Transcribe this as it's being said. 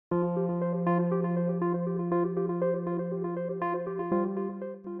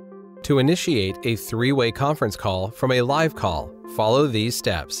To initiate a three-way conference call from a live call, follow these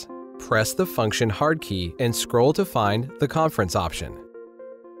steps. Press the function hard key and scroll to find the conference option.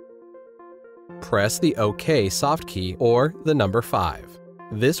 Press the OK soft key or the number 5.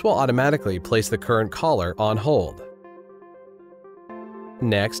 This will automatically place the current caller on hold.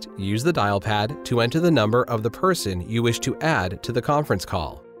 Next, use the dial pad to enter the number of the person you wish to add to the conference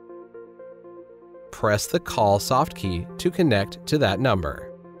call. Press the Call soft key to connect to that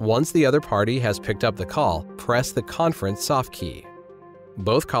number. Once the other party has picked up the call, press the Conference soft key.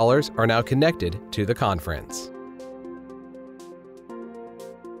 Both callers are now connected to the conference.